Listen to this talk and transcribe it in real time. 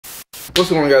What's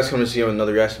going on, guys? Coming to see you on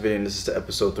another reaction video, and this is the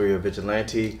episode 3 of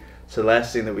Vigilante. So the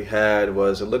last thing that we had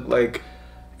was, it looked like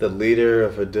the leader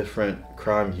of a different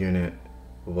crime unit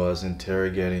was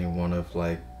interrogating one of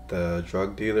like the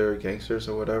drug dealer gangsters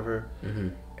or whatever,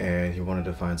 and he wanted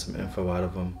to find some info out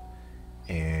of him,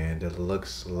 and it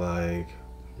looks like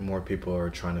more people are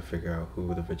trying to figure out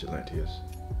who the vigilante is.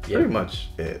 Yeah. Pretty much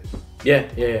it.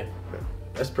 Yeah.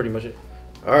 That's pretty much it.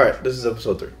 Alright, this is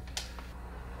episode 3.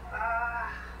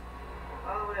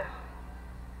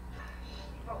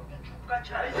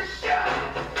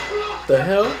 The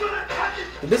hell?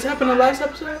 Did this happen in the last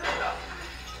episode?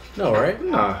 No, right?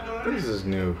 Nah, this is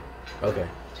new. Okay.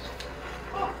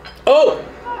 Oh!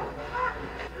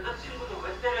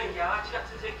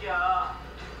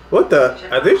 What the?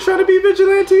 Are they trying to be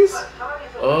vigilantes?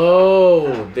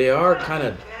 Oh, they are kind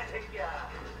of...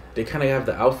 They kind of have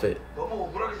the outfit.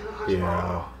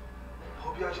 Yeah.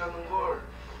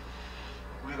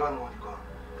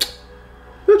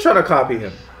 They're trying to copy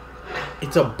him.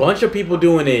 It's a bunch of people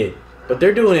doing it, but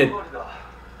they're doing it.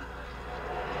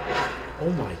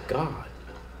 Oh my god.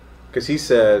 Because he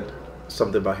said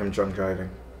something about him drunk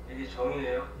driving.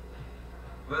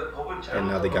 And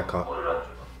now they got caught.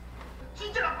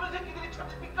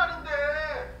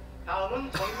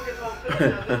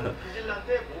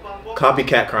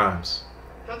 Copycat crimes.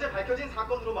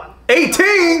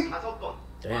 18?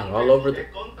 Damn, all over the...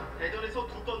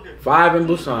 5 in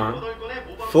Busan,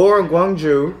 4 in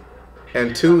Gwangju,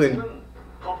 and 2 in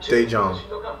Daejeon.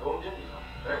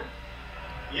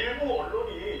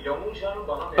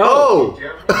 Oh!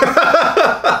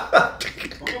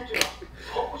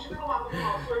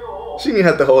 She didn't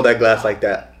have to hold that glass like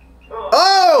that.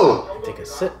 Oh! Take a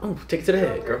sip. Oh, take it to the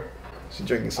head, girl. She's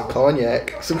drinking some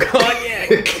cognac. Some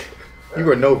cognac. You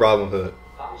are no Robin Hood.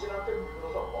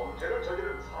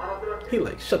 He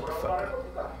like, shut the fuck up.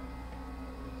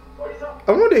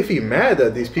 I wonder if he's mad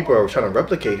that these people are trying to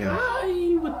replicate him.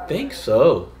 I would think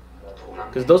so.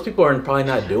 Because those people are probably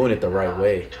not doing it the right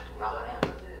way.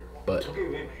 But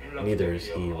neither is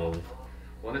he, really.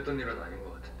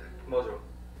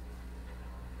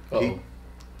 Uh-oh.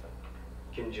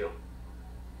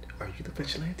 Are you the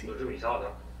vigilante?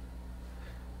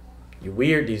 You're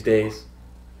weird these days.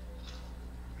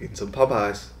 Eating some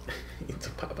Popeyes. Eating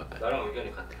some Popeyes.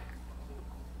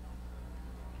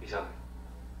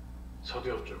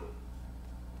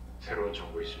 새로운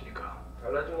정보 있습니까?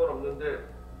 달라진 건 없는데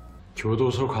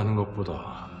교도소 가는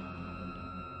것보다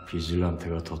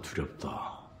비질란테가 더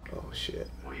두렵다. Oh shit.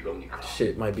 뭐 이겁니까?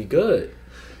 Shit might be good.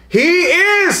 He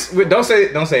is. Wait, don't say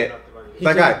it. Don't say it.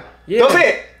 That guy. Yeah. Don't say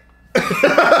it.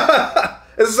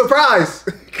 It's a surprise.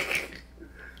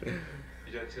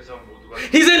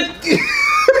 He's in.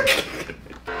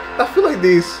 I feel like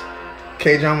these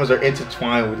K-dramas are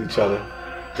intertwined with each other.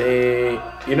 They,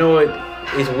 you know what?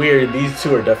 It's weird. These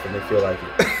two are definitely feel like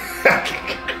it.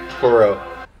 For real.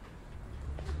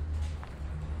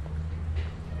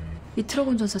 이 트럭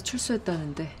운전사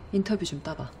출소했다는데 인터뷰 좀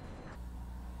따봐.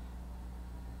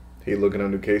 He looking at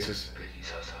new cases.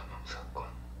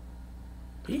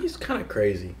 He's kind of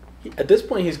crazy. At this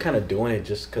point, he's kind of doing it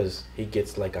just because he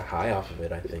gets like a high off of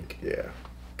it, I think. Yeah.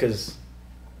 Because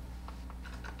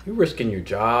you're risking your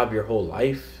job, your whole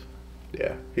life.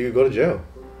 Yeah. He could go to jail.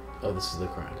 Oh, this is the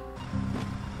crime.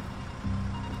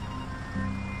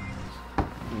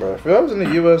 Bro, if I was in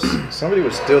the U.S., somebody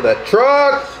would steal that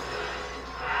truck.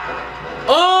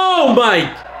 Oh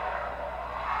my!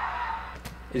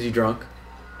 Is he drunk?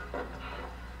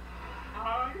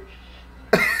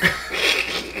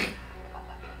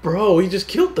 Bro, he just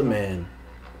killed the man.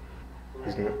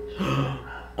 He's gonna...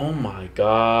 Oh my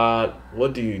god.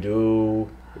 What do you do?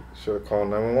 Should have called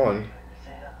 911.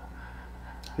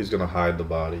 He's gonna hide the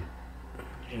body.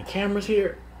 Any cameras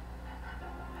here?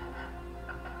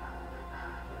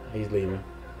 He's leaving.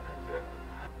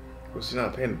 Was he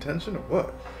not paying attention or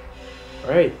what?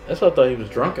 Right. That's what I thought he was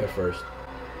drunk at first.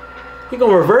 He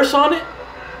gonna reverse on it?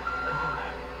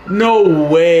 No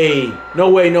way. No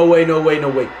way, no way, no way, no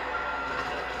way.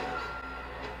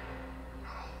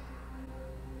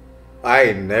 I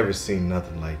ain't never seen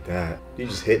nothing like that. You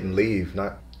just hit and leave,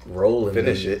 not roll and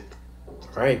finish it.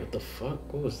 Right, what the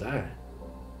fuck? What was that?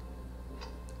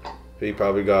 He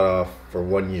probably got off for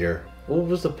 1 year. What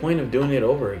was the point of doing it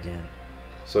over again?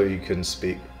 So you couldn't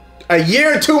speak. 1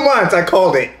 year and 2 months, I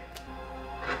called it.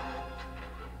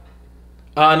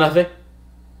 Nothing.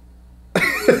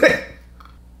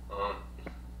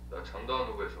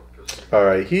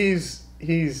 Alright, he's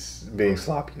being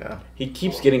sloppy now. He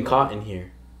keeps getting caught in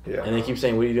here. Yeah. And they keep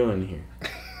saying, what are you doing in here?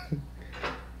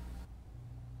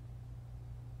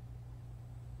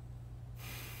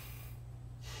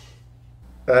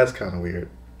 That's kind of weird.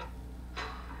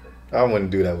 I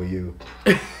wouldn't do that with you.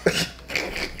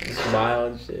 Smile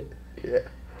and shit. Yeah.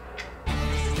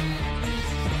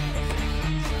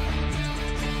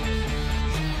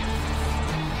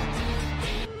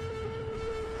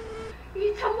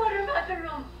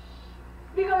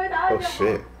 Oh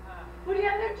shit.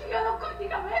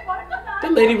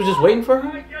 That lady was just waiting for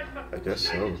her? I guess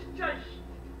so.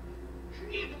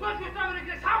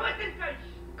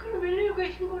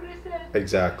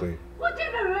 Exactly.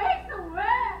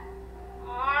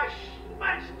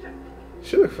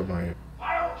 She look familiar.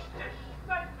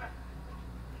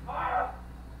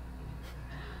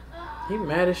 He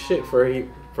mad as shit for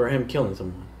him killing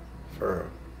someone. For real.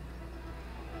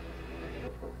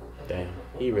 Damn,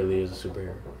 he really is a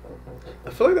superhero. I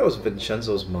feel like that was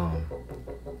Vincenzo's mom.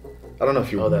 I don't know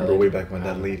if you remember way back when,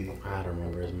 that lady. I don't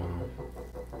remember his mom.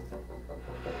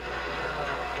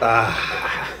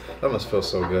 Ah, that must feel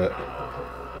so good.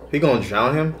 He gonna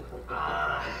drown him?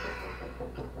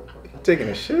 Taking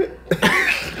a shit?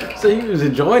 So he was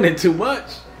enjoying it too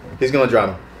much. He's gonna drown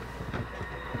him.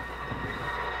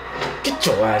 Get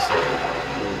your ass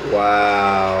in.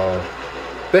 Wow.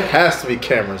 There has to be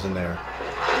cameras in there.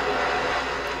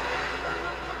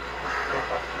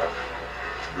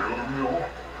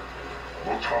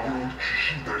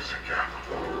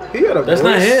 He had a That's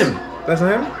voice. not him. That's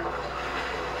not him?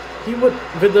 He would.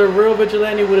 The real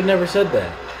vigilante would have never said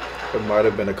that. It might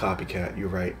have been a copycat. You're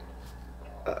right.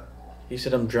 He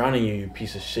said, "I'm drowning you, you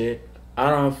piece of shit."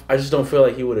 I just don't feel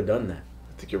like he would have done that.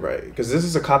 I think you're right. Because this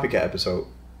is a copycat episode.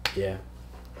 Yeah.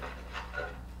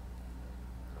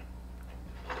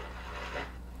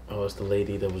 Oh, it's the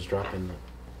lady that was dropping the...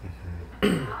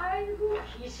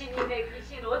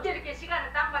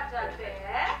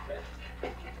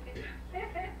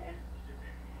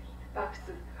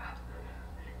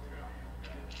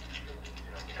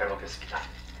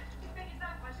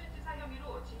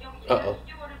 Uh-oh.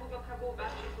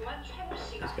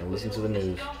 He's gonna listen to the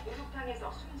news.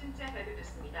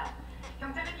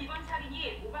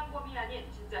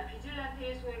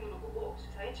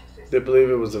 They believe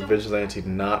it was a vigilante,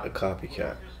 not a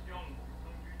copycat.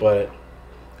 But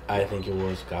I think it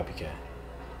was a copycat.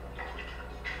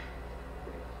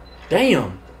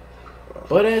 Damn!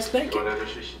 Butt ass naked.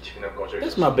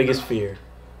 That's my biggest fear.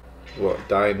 What,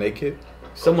 dying naked?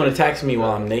 Someone attacks me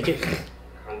while I'm naked.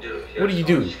 What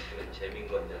do?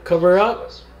 Cover up?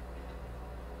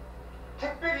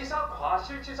 택배기사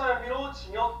과실치사 혐의로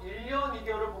징역 1년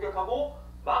 2개월을 복역하고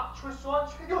막 출소한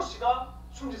최교 씨가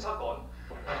숨진 사건.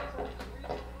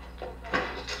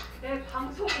 내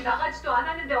방송이 나가지도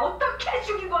않았는데 어떻게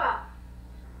죽인 거야?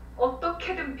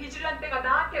 어떻게든 비질란테가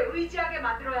나한테 의지하게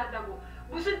만들어야 한다고.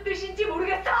 무슨 뜻인지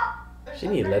모르겠어. She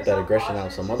need to let that aggression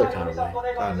out some other kind of way.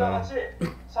 I know.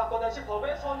 사건 당시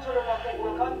법의 선처를 받고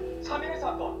고역한 3일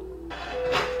사건.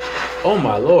 Oh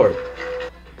my lord.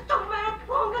 정말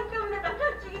보험 때문에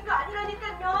남편 죽인 거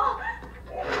아니라니까요.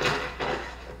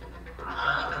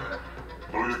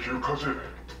 너희 기억하지?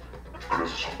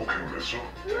 그래서 성폭행을 했어?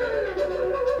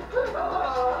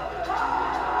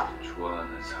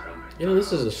 좋아하는 사람을 You know,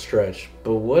 this is a stretch,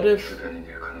 but what if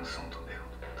불가능할 가능성도 매우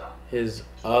높다. his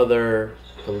other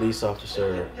police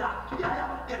officer,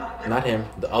 not him,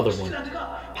 the other one,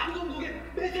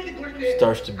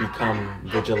 starts to become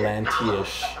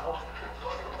vigilante-ish?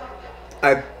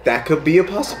 That could be a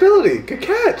possibility. Good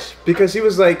catch. Because he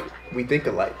was like, we think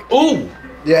alike. Ooh!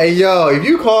 Yeah, yo, if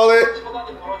you call it.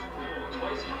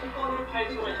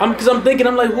 Because I'm thinking,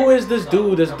 I'm like, who is this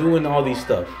dude that's doing all these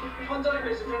stuff?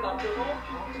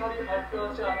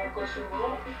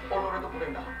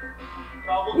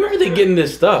 Where are they getting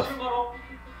this stuff?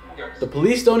 The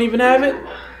police don't even have it?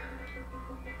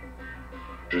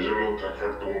 비질란테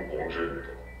활동은 범죄입니다.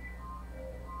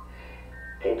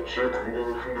 법치의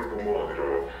근간을 흔들 뿐만 아니라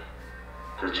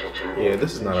그 자체로 Yeah,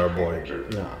 this is not our boy.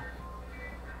 No.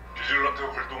 비질란테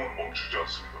활동은 멈추지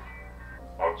않습니다.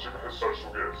 아직 햇살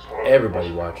속에 사람.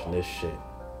 Everybody watching this shit.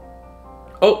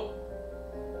 Oh!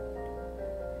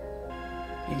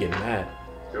 You getting mad.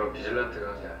 이건 비질란테가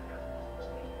한 게 아니야.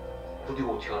 어디가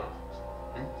어떻게 알아?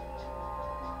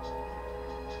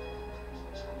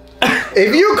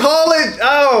 If you call it,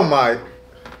 oh my.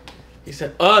 He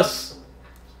said us.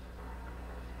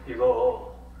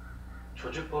 이거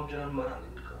조직 범죄라는 말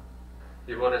아닙니까?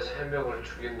 이번에 3명을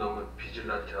죽인 놈은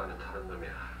비질란테와는 다른 놈이야.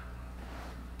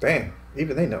 Damn,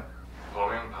 even they know.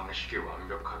 범행 방식이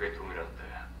완벽하게 동일한데.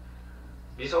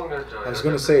 미성년자. I was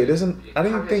gonna say, I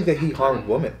didn't think that he harmed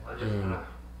women.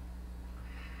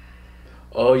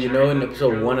 Oh, you know, in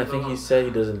episode 1, I think he said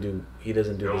he doesn't do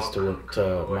this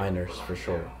to minors for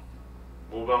sure.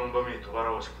 모방범이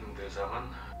도발하고 싶은 대상은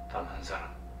단 한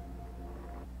사람.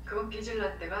 그건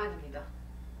비질란테가 아닙니다.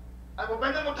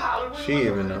 She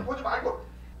even know.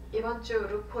 이번 주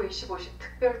루포 25시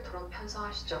특별 토론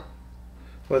편성하시죠.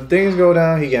 When things go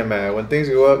down, he get mad. When things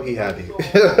go up, he happy.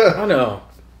 I know.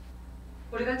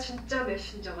 우리가 진짜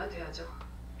메신저가 돼야죠.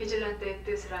 비질란테의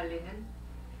뜻을 알리는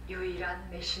유일한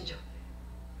메신저.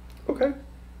 Okay.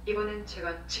 이번엔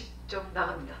제가 직접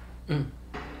나갑니다.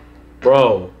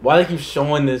 Bro, why they keep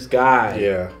showing this guy?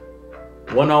 Yeah.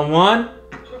 One-on-one?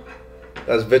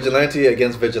 That's Vigilante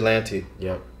against Vigilante.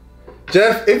 Yep.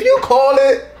 Jeff, if you call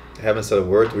it... They haven't said a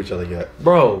word to each other yet.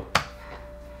 Bro,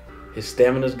 his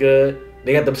stamina's good.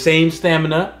 They got the same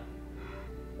stamina.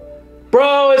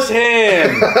 Bro, it's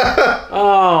him!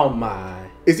 Oh my.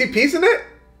 Is he piecing it?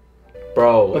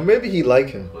 Bro. Or maybe he like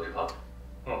him. 어디 가?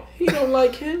 He don't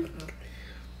like him.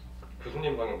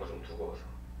 교수님 방에 뭐 좀 두고 와서.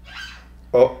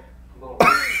 Oh.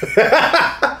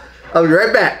 I'll be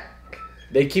right back.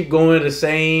 They keep going to the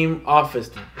same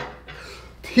office.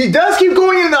 He does keep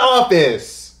going in the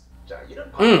office.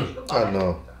 I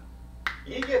know.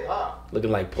 이게 다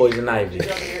Looking like poison ivy.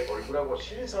 회장의 얼굴하고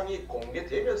신상이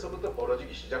공개되면서부터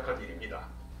벌어지기 시작한 일입니다.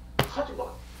 하지만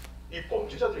이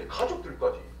범죄자들의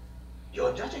가족들까지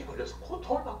연좌제에 걸려서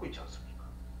고통을 받고 있지 않습니까?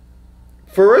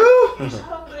 For real? 이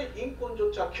사람들의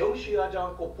인권조차 경시하지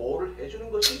않고 보호를 해주는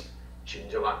것이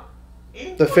진정한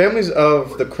The families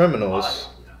of the criminals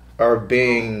are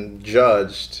being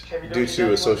judged due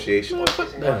to association.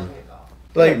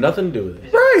 They have nothing to do with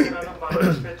it. Right.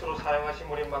 스페트로 사용하신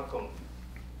분인 만큼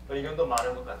의견도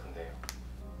많은 것 같은데요.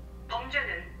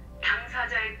 범죄는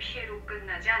당사자의 피해로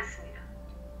끝나지 않습니다.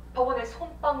 법원의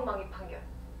솜방망이 판결,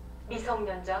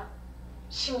 미성년자,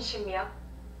 심신미약,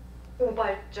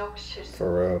 우발적 실수.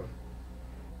 For real.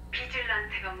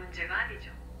 비질란테가 문제가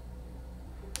아니죠.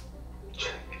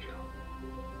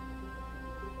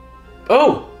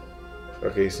 Oh!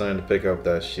 Okay, he's starting to pick up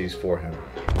that she's for him.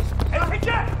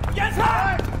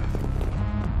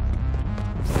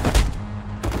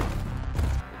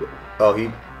 Oh,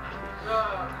 he...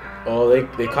 Oh,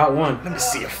 they caught one. Let me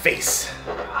see your face.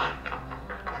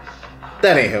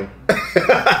 That ain't him.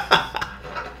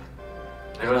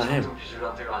 Not him.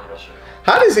 비질란테가 아니라서요.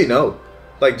 How does he know?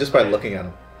 Like, just by looking at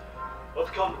him.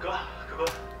 어떻게 합니까? 그거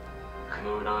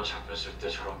그놈이랑 잡혔을 때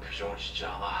저런 표정을 짓지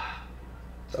않아.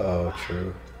 Oh,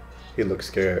 true. He looks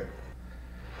scared.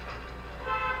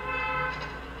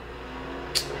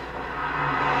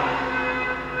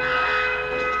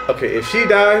 Okay, if she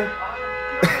died...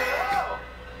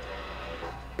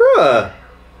 Bruh!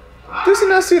 Does he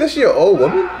not see that she an old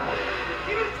woman?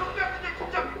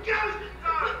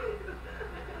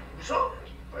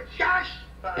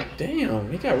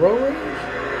 Damn, he got road rage?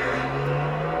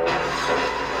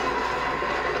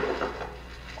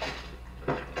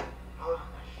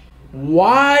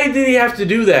 Why did he have to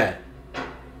do that?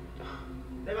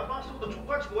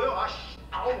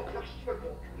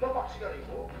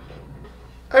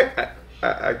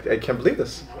 I can't believe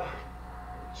this.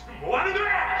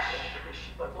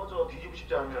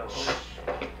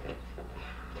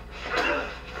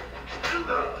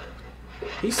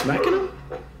 He's smacking him?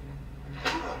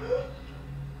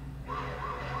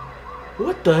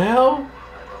 What the hell?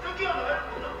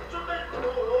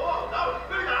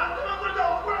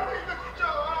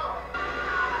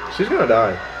 She's gonna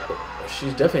die.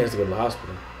 She definitely has to go to the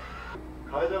hospital.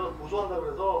 가해자가 고소한다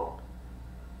그래서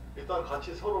일단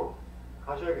같이 서로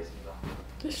가셔야겠습니다.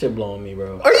 This shit blowing me,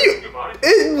 bro. Are you?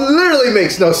 It literally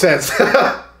makes no sense.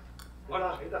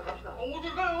 일단 갑시다.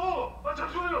 어딜 가요? 아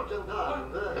잠시만요. 다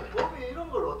아는데 법이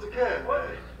이런 걸 어떻게 해?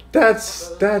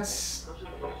 That's.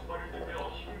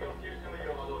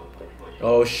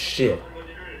 Oh shit.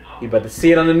 You about to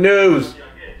see it on the news.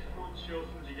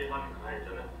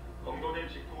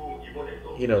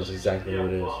 He knows exactly who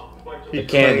it is. He The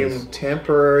candies. claimed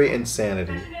temporary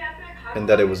insanity and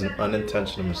that it was an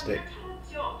unintentional mistake.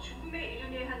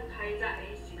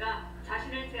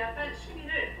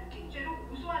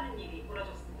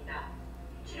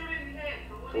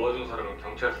 도와준 사람은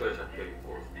경찰서에 잡혀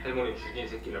있고 할머니 죽인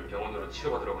새끼는 병원으로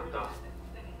치료받으러 간다.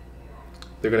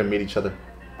 They're gonna meet each other.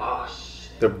 아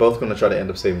씨. They're both gonna try to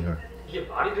end up saving her. 이게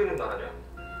말이 되는 나라냐?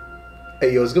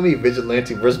 Hey yo, it's gonna be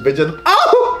Vigilante versus Vigilante.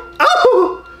 Oh!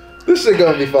 Oh! This shit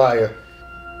gonna be fire.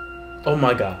 Oh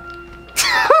my god.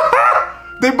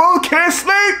 They both can't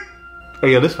sleep!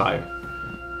 Hey yo, this fire.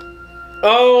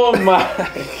 Oh my.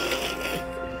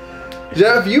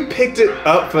 Jeff, you picked it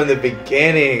up from the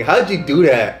beginning. How'd you do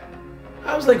that?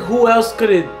 I was like, who else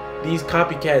could these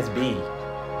copycats be?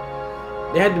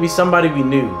 There had to be somebody we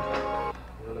knew.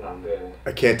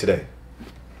 I can't today.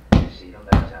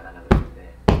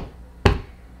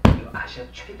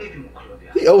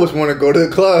 He always want to go to the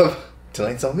club.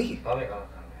 Tonight's on me.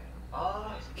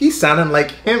 He sounded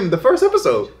like him the first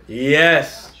episode.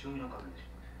 Yes.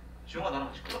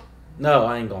 No,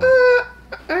 I ain't going.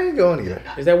 I ain't going either.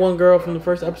 Is that one girl from the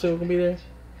first episode gonna be there?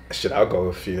 Shit, I'll go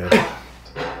with you.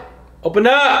 Open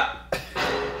up!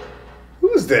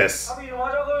 Who's this?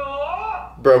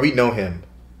 Bro, we know him.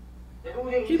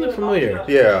 He looked familiar.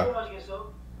 Yeah.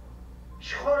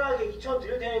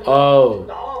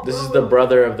 Oh, this is the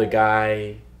brother of the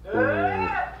guy who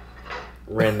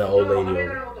ran the old lady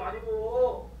over.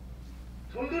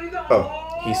 Oh.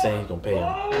 He's saying he's gonna pay him.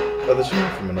 Oh, this is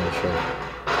from another show.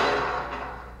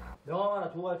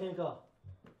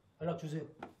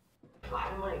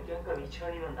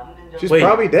 She's Wait.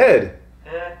 probably dead.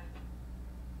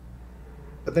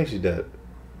 I think she's dead.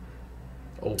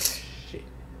 Oh shit.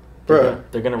 Bro.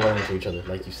 They're gonna run into each other,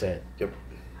 like you said. Yep.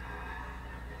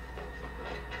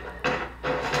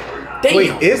 Damn.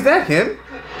 Wait, is that him?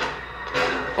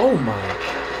 Oh my.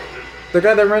 The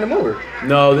guy that ran him over?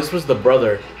 No, this was the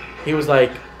brother. He was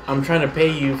like, I'm trying to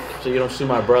pay you so you don't sue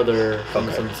my brother.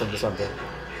 Something. Go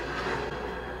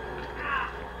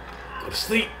to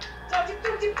sleep. 자,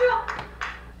 집중.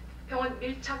 병원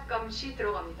밀착 감시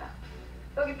들어갑니다.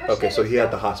 여기 Okay, so he at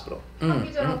the hospital.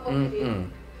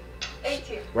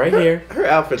 Right here. Her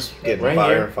outfit's getting Right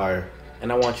fire here. and fire. And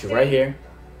I want you right here.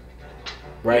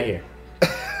 Right here.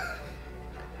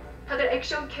 다들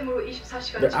액션 캠으로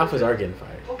 24시간. Their outfits are getting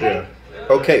fired. 오케이? Yeah.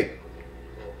 Okay.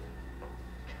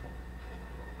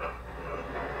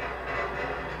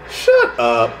 Shut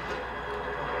up.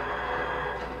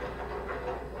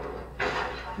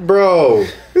 Bro,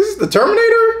 this is the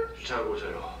Terminator?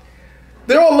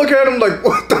 They're all looking at him like,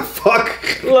 what the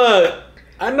fuck? Look,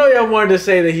 I know y'all wanted to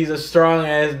say that he's a strong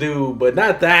ass dude, but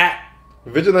not that.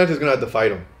 Vigilante's gonna have to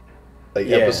fight him. Like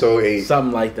Yeah, episode 8.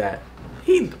 Something like that.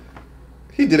 He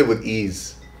did it with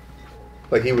ease.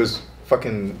 Like he was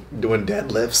fucking doing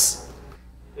deadlifts.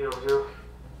 여보세요?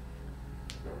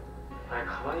 아니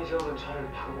가만히 세우던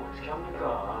차를 바로 어떻게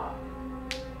합니까?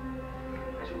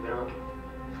 나 지금 내려갈게.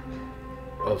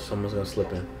 Oh, someone's gonna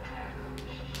slip in.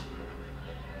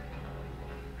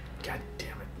 God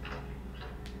damn it. I'm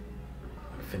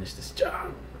gonna finish this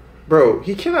job. Bro,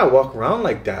 he cannot walk around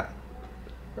like that.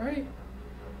 Right?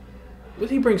 Would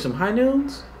he bring some high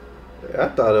noons? I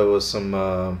thought it was some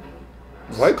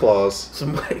White Claws.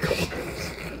 Some White Claws.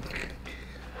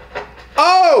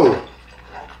 Oh!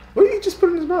 What did he just put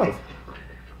in his mouth?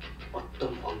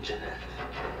 어떤 범죄는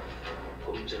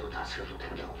범죄로 다스려도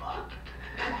된다고 봐.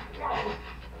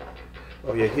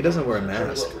 Oh yeah, he doesn't wear a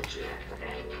mask.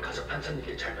 가서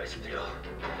판사님께 잘 말씀드려.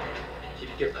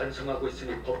 깊게 반성하고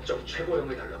있으니 법적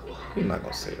최고형을 달라고. He's not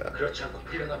gonna say that. 그렇지 않고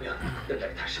풀려나면 넌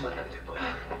날 다시 만나게 될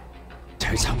거야.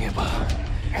 잘 상해봐.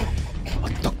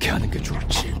 어떻게 하는 게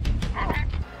좋을지.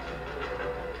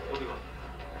 어디가?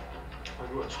 아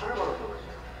누가 차를 받았다고 했어.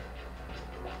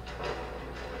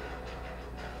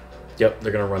 Yep,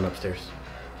 they're gonna run upstairs.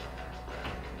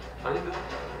 아닌데?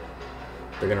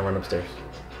 They're gonna run upstairs.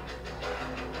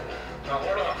 야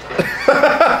올라가.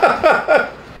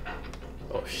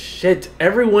 Oh shit,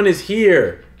 everyone is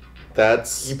here.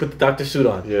 That's... You put the doctor suit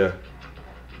on. Yeah.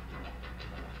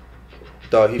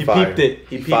 Dog, he fired. Peeped it.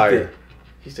 He peeped fired. it.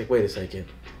 He's like, wait a second.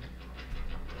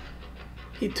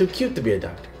 He too cute to be a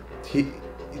doctor.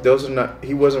 Those are not...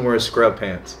 He wasn't wearing scrub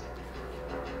pants.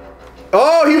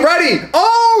 Oh, he ready!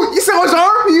 Oh! You saw his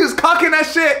arm? He was cocking that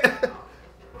shit!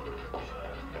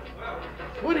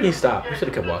 Why didn't he stop? He should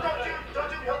have kept walking.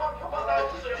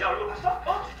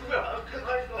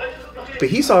 But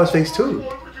he saw his face too.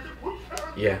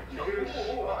 Yeah.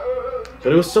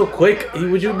 But it was so quick.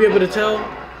 Would you be able to tell?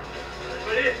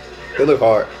 They look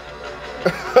hard.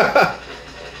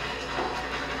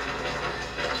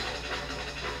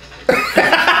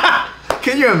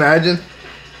 Can you imagine?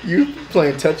 You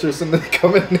playing Tetris and then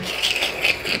coming.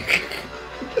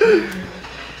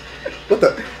 What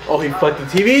the? Oh, he fucked the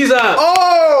TVs up.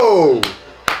 Oh!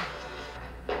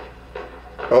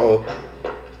 Uh-oh.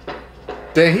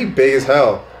 Dang, he big as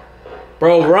hell.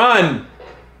 Bro, run!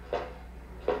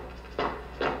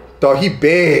 Dog, he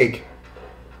big.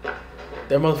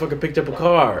 That motherfucker picked up a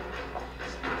car.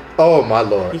 Oh, my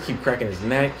lord. He keep cracking his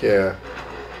neck. Yeah.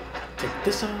 Take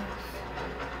this off.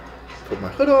 Put my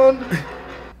hood on.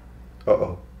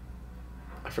 Uh-oh.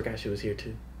 I forgot she was here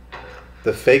too.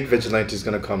 The fake Vigilante's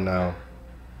gonna come now.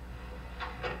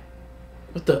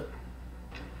 What the?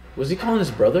 Was he calling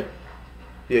his brother?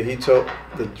 Yeah,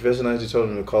 the Vigilante told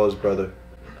him to call his brother.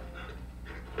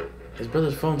 His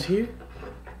brother's phone's here?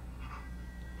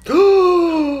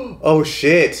 Oh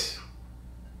shit.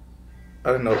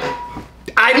 I didn't know.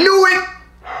 I knew it!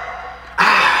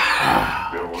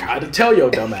 How to tell your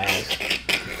dumb ass.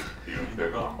 이건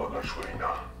내가 안 만날 수가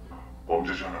있나?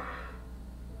 범죄자는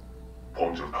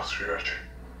범죄로 다스려야지.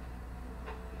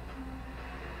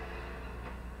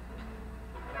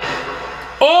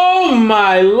 Oh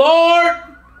my lord!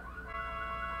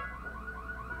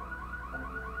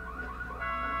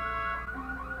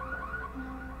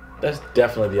 That's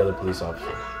definitely the other police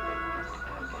officer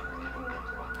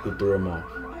who threw him off.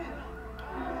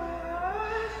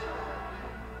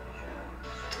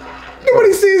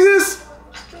 Nobody sees this.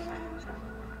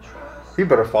 We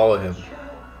better follow him.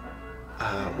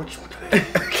 Which one today?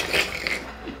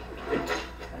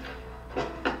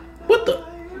 What the?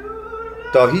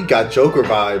 Dog, he got Joker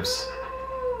vibes.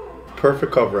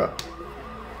 Perfect cover up.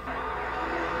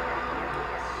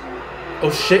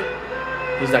 Oh shit.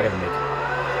 He's not gonna make it.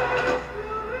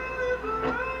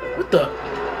 What the?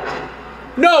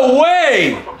 No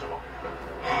way!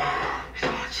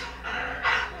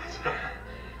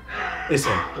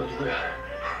 Listen.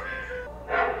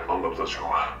 반갑다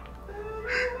정아.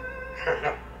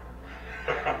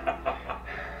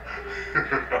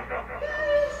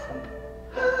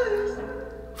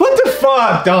 What the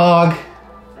fuck, dog?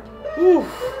 Whew.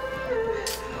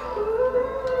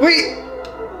 Wait.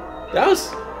 That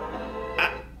was.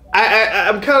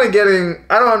 I'm kind of getting.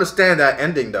 I don't understand that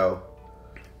ending though.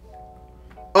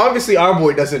 Obviously, our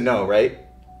boy doesn't know, right?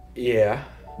 Yeah.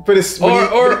 But it's when he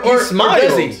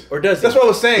smiled. Or does he? That's what I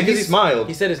was saying. Because He smiled.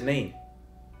 He said his name.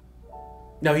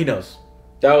 No, he knows.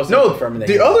 That was No, confirming that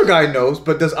the he knows. other guy knows,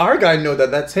 but does our guy know that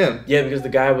that's him? Yeah, because the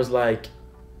guy was like,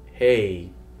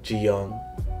 "Hey, Ji-Yong."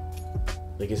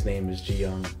 Like his name is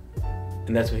Ji-Yong,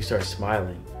 and that's when he started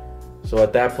smiling. So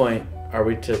at that point, are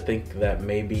we to think that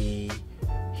maybe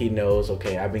he knows?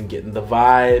 Okay, I've been getting the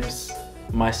vibes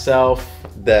myself.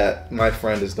 That my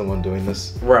friend is the one doing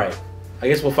this. Right. I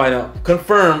guess we'll find out.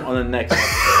 Confirm on the next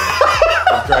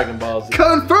episode of Dragon Ball Z.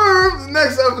 Confirm the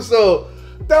next episode,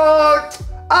 dog.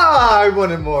 I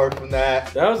wanted more from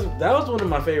that. That was one of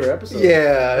my favorite episodes.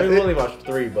 Yeah, I mean, we only watched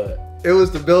 3, but it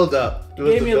was the build up. It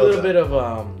gave me a little bit of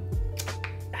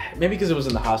maybe because it was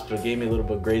in the hospital. It gave me a little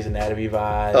bit of Grey's Anatomy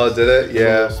vibes. Oh, did it?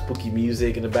 Yeah. Spooky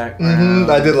music in the background.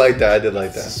 I did like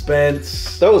that.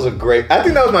 Suspense. That was a great. I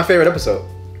think that was my favorite episode.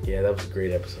 Yeah, that was a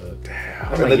great episode.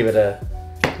 Damn. I'm gonna give it a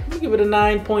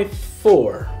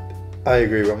 9.4. I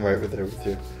agree. I'm right with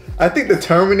you. I think the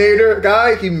Terminator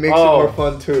guy, he makes it more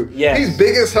fun too. Yeah. He's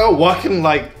big as hell, walking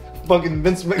like fucking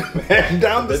Vince McMahon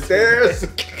down the stairs.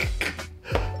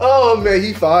 Oh man,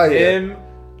 he fired. Him,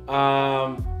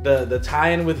 the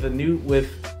tie-in with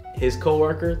his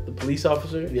coworker, the police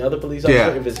officer, the other police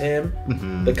officer, if it's him.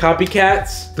 Mm-hmm. The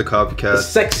copycats. The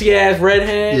sexy ass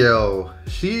redhead. Yo,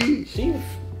 she.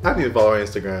 I need to follow her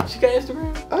Instagram. She got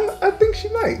Instagram? I think she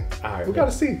might. All right, we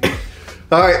gotta see.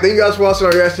 All right, thank you guys for watching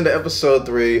our reaction to episode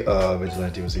 3 of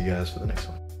Vigilante. We'll see you guys for the next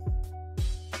one.